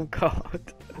every single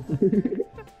card.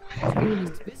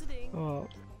 Visiting. Oh.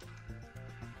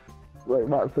 Wait,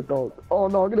 Matt's the dog. Oh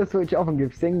no, I'm gonna switch it off and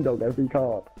give Sing Dog every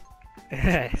card.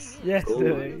 Yes, yes,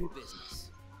 Louis. New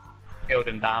business. Killed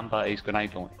him down, but he's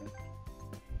grenade launching.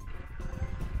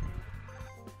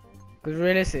 Because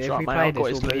realistically, if Shut we up, mate, play I've got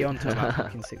this, his we'll be loot. on till like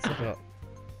fucking 6 o'clock.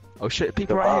 Oh shit,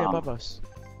 people The right here bomb. above us.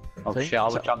 Oh Think? shit, I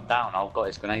Is would that- jump down. I've got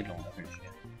his grenade launcher and shit.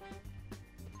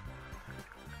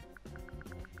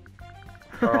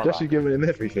 Just giving him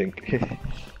everything.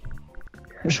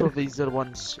 I'm sure these are the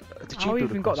ones. Did you How build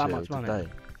even a got that crosshair, much did money? they?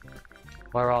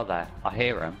 Where are they? I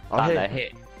hear them. I hear They're 'em.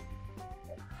 hit.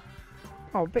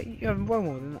 Oh, but you have one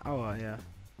more than that. Oh, yeah.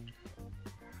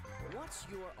 What's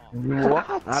your offer?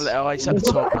 What? Oh, he's at the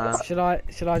top, man.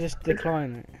 Should I just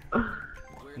decline it?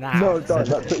 Nah. No, don't.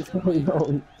 That's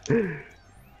no.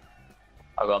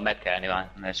 I've got a medkit anyway,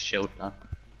 and there's a shield now.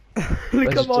 Look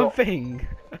There's at a my drop. thing.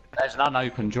 There's an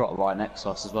unopened drop right next to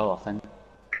us as well, I think.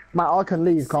 Mate, I can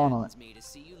leave, can't I? It's me to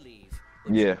see you leave.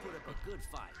 Yeah. Put up a good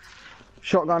fight.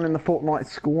 Shotgun in the Fortnite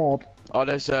squad. Oh,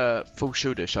 there's a full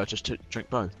shoulder, so I just drink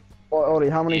both. Oi, Ollie,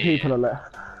 how many people are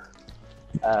left?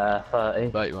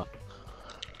 30. 31.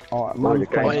 Alright, Well, man. you're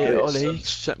going Okay. to- Ollie,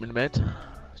 set me in the med.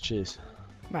 Cheers.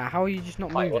 Matt, how are you just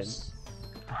not Wait, moving? what's...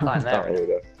 Like there. Here we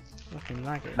go. Fucking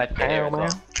laggy. Medkit here as well.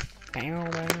 Do you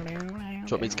want me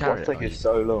to Why carry take it? it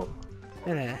so long?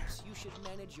 Innit? You should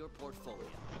manage your portfolio.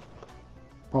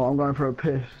 Oh, I'm going for a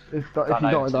piss. If you Run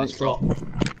die, over to don't this stop. drop.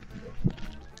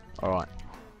 Alright.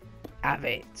 Have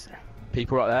it.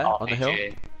 People right there on the hill.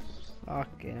 RPG.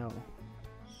 Fucking hell.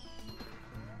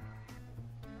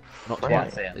 Not Yeah, quite. I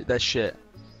see 'em. They're shit.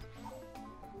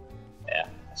 Yeah,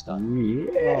 let's go.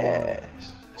 Yes.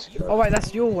 Oh wait,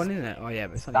 that's your one, isn't it? Oh yeah,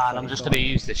 but it's only Dan, I'm just 35. going to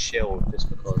use this shield just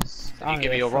because. Can Oh, you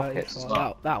give me yeah, your rockets 35. as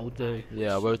well? That'll do.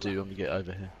 Yeah, I will do when we get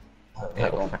over here. Yeah,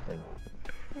 go on.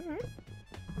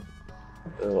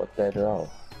 Oh, what dead roll?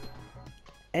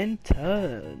 And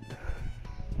turn.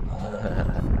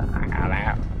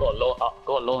 Got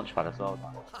a launch pad as well,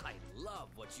 Dan. I love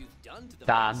what you've done to the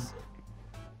Dan. place.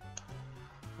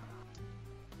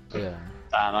 Yeah.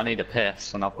 Dan, I need a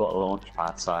piss and I've got a launch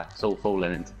pad, so it's all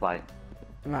falling into place.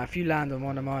 Matt, if you land on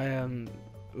one of my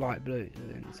light blues,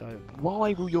 then so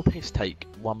Why will your piss take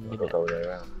 1 minute? Go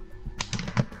around.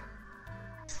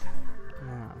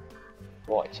 nah.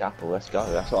 Whitechapel, let's go.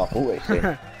 That's what I thought it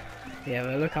said. Yeah,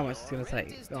 but look how much it's gonna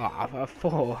take. Oh, I've got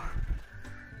 4.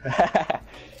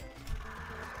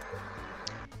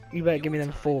 You better give me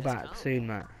them 4 back soon,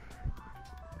 Matt.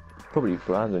 Probably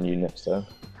land on you next turn.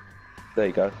 There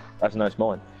you go. That's no, it's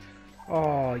mine.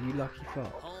 Oh, you lucky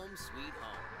fuck. Home sweet home.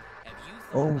 Have you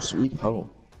thought Oh, about sweet home.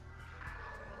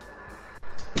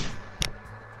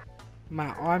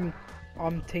 Matt,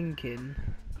 I'm thinking.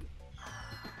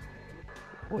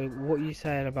 What are you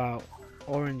saying about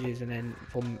oranges and then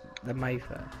from the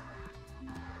Mayfair?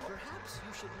 perhaps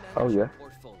you should manage Oh, yeah. your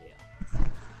portfolio?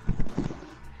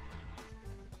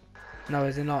 No,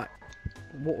 as in like,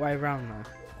 what way around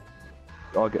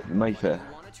though? I get the Mayfair.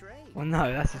 You want to trade? Well,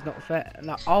 no, that's just not fair.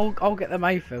 No, I'll get the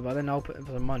Mayfair, but then I'll put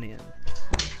some money in.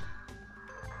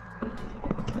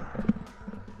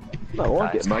 No,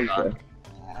 I get That's not Mayfair.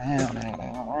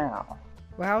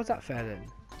 Well, how's that fair then?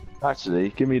 Actually,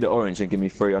 give me the orange and give me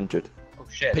 300. Oh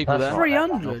shit. People that's there? right,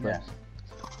 300? yeah.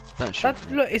 Don't shoot That's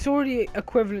me. look, it's already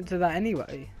equivalent to that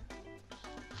anyway.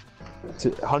 To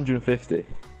 150.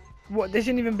 What? There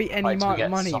shouldn't even be any Wait till we get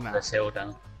money, top man. this hill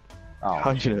down. Oh,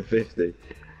 150.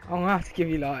 I'm gonna have to give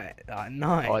you like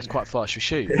 9. Oh, it's quite fast. We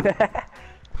shoot.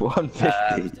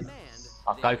 150. Demand.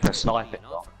 I'll go for a sniper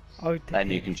shot, Oh, then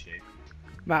dear. you can shoot.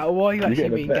 Matt, what are you You're actually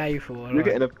getting a being bet. gay for? You're like?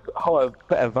 getting a higher,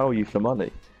 better value for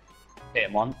money. Hit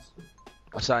him once.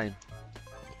 Same.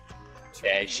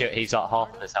 Yeah, he's at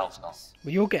half of his health now.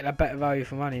 Well, you're getting a better value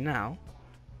for money now.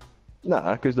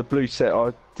 Nah, because the blue set,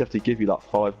 I'd have to give you like 5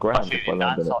 Start grand if I shooting, Dan,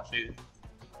 landed it. start shooting.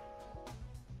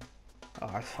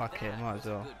 Oh, fuck it, might as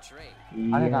well. Good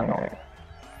trade. I think I know. Yeah.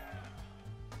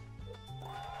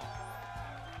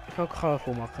 Look how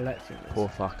colourful my collection is. Poor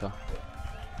fucker.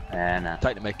 Yeah, nah.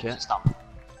 Take the med kit. Just up.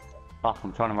 Fuck,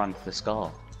 I'm trying to run to the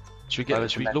scar. Should Where we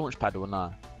was should we the med? launch pad or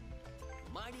no?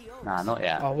 Mighty oaks. Nah, not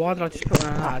yet. Oh, why did I just put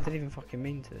one on that? I didn't even fucking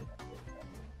mean to.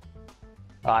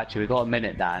 Oh, actually, we've got a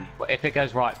minute, Dan. But if it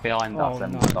goes right behind Oh, us,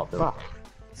 then no. we'll stop doing it.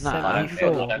 No, I don't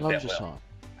feel 74. that. Loads of time.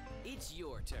 It's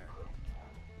your turn.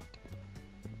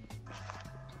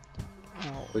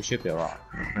 Oh, We should be alright.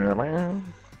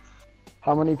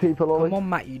 How many people, come Ollie? on,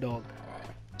 Matt, you dog.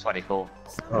 24.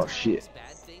 Oh shit. Bad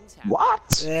things happen.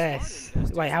 What? Yes.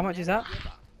 Wait, how much is that?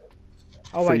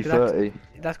 Oh wait, 'cause 330.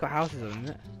 that's got houses on it, isn't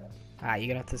it? Ah, you're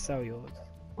gonna have to sell yours.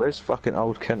 Where's fucking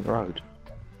Old Kent Road?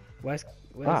 Where's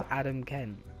Ah. Adam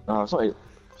Kent? No, it's not even.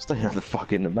 Staying at the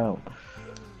fucking amount.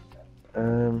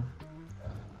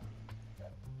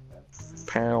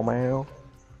 Pow meow.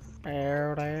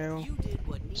 Bow down. You did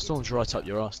what needed Storm's to be right up done.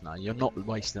 your ass now. You're not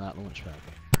wasting that launch pad.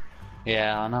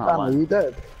 Yeah, I know. Dan, are you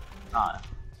dead? No.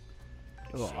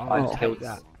 Oh, I'm I gonna just take killed-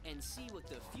 that. And see what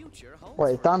the future holds.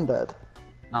 Wait, is Dan dead?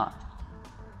 No.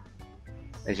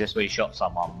 It's just we shot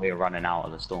someone, we were running out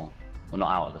of the storm. Well,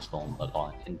 not out of the storm, but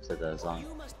like into the zone.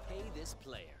 You must pay this chess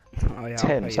player. Oh yeah, I'll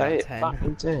 10, pay you say that it. 10.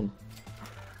 Fucking 10.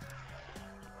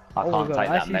 I Oh my can't god, take I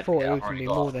that actually med thought kit, it I've was gonna already be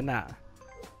got more it. than that.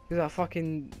 Because that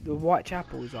fucking the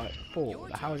Whitechapel was like 4. Your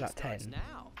How is journey that starts 10?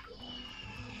 now.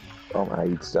 I'm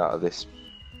AIDS out of this.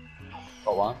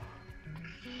 Got one.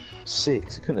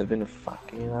 6. It couldn't have been a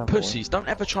fucking other Pussies, don't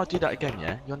ever try to do that again,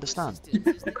 yeah? You understand?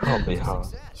 Persistence is the Can't key be to hard.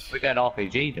 success. We get an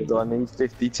RPG, one. do Do I need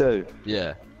 52?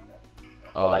 Yeah.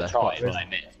 Well, Oh, they that's tried, quite but fun.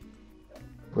 they missed.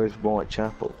 Where's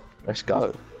Whitechapel? Let's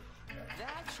go.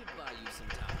 That should buy you some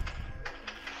time.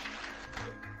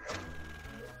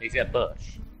 He's a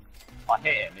bush. I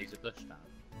hit him, he's a bush now.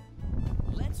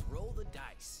 Let's roll the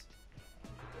dice.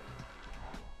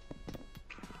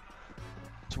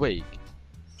 It's weak.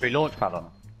 Three launch pad on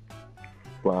him.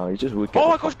 Wow, he just would Oh get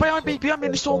my the gosh, behind me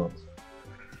in the storm! chance.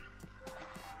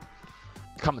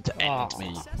 Coming to end Oh.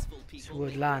 me. Successful This people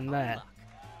would get land good there. luck.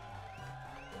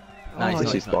 No, he's Oh, not, This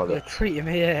is he's not. by You're the... treating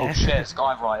me Oh here. shit, this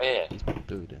guy right here. He's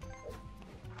doing it.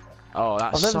 Oh,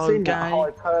 that's I've never so seen that gay.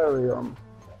 Hyperion.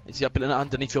 Is he up in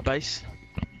underneath your base?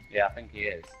 Yeah, I think he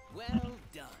is. Well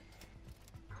done.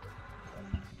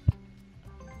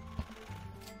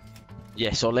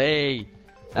 Yes, Ollie!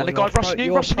 And the Well, guy rushing you,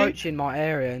 you're rushing you! approaching my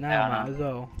area now, Yeah, I Matt, know. as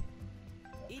well.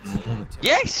 It's your turn.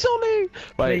 Yes, Ollie! Wait,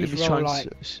 Please let me try roll, and like-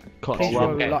 can't please see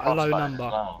roll him. like a low crossbows number.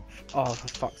 as well. Oh, for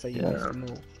fuck's sake, you Yeah. missed them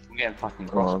all. I'm getting fucking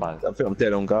Oh, I crossbows. think I'm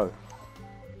dead on go.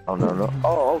 Oh no, no.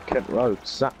 Oh, Kent Road,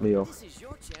 sat me off. This is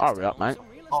your chance Hurry to up, own mate. some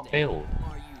real Can't estate. build.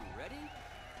 Are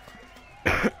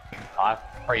you ready? I have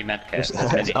 3 med kits.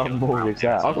 That's Mini how shields more around is here.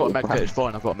 that. I've got a med kit, it's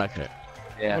fine, I've got a med kit.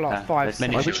 Yeah, Well, like okay. 5 There's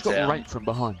mini I've shields just got here. a rate from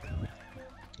behind.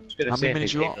 Just gonna How see many if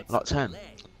minutes he you got? hits. Like 10?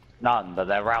 None, but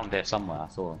they're around here somewhere, I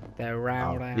saw them. They're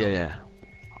round out. Yeah, yeah.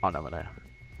 I know where they are.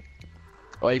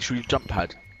 Oh, hey, should we jump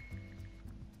pad?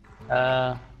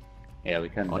 Yeah, we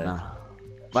can Oh, do. no.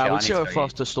 Shit, Well, I we'll need see to how go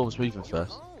fast the storm's moving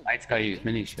first. I need to go use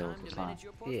mini shields or Time to something. manage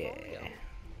your Yeah. portfolio.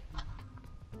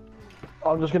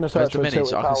 I'm just gonna Where's search the for minis?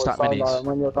 tilted I can towers stack solo, minis. and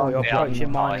when you're Oh, done, you're Yeah, approaching oh,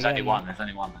 mine there's again. only one, yeah. there's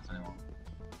only one, there's only one.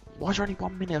 Why is there only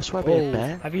 1 minute? I swear we're Oh,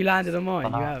 there. have you landed on mine? I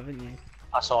know. You have, haven't you?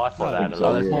 That's all I thought No, they had a so, Oh,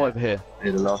 lot. there's yeah. more over here.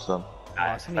 Yeah, the last one. Oh,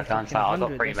 it's only I can't fucking tell, I've got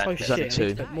 100. 3 They're so med kits. There's only shit. I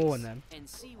need to two. put more in them. And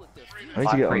see what the I need Like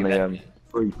to get on free the med.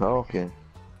 free parking.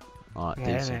 Alright, Yeah,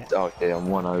 decent. innit? Oh yeah, I'm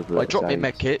one over. Wait, at drop me a Saves.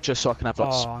 med kit just so I can have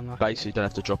like Oh, no. space so you don't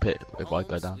have to drop it if I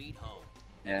go down. Sweet home.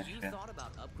 Yeah, You sure. thought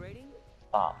about upgrading?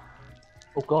 Ah.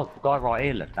 Oh god, the guy right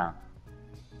here looked down.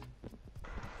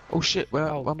 Oh shit, where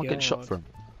Oh, am I getting shot God. from?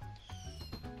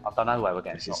 I don't know where we're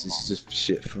getting This shot is, from. this is just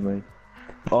shit for me.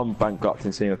 I'm bankrupt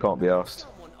and seeing I can't be asked.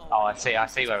 Someone Oh, I see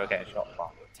where we're getting shot from.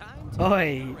 time to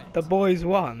Oi, the boys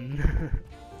won.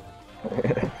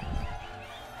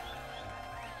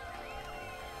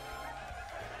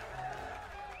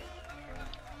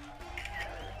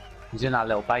 He's in that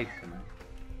little basin.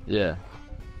 Yeah.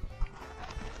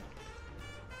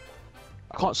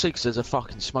 I can't see because there's a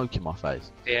fucking smoke in my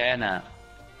face. Yeah, innit?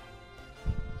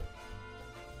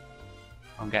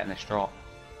 I'm getting this drop.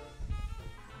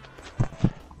 I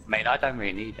mean, I don't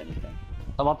really need anything.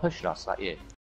 Someone pushed us, like you.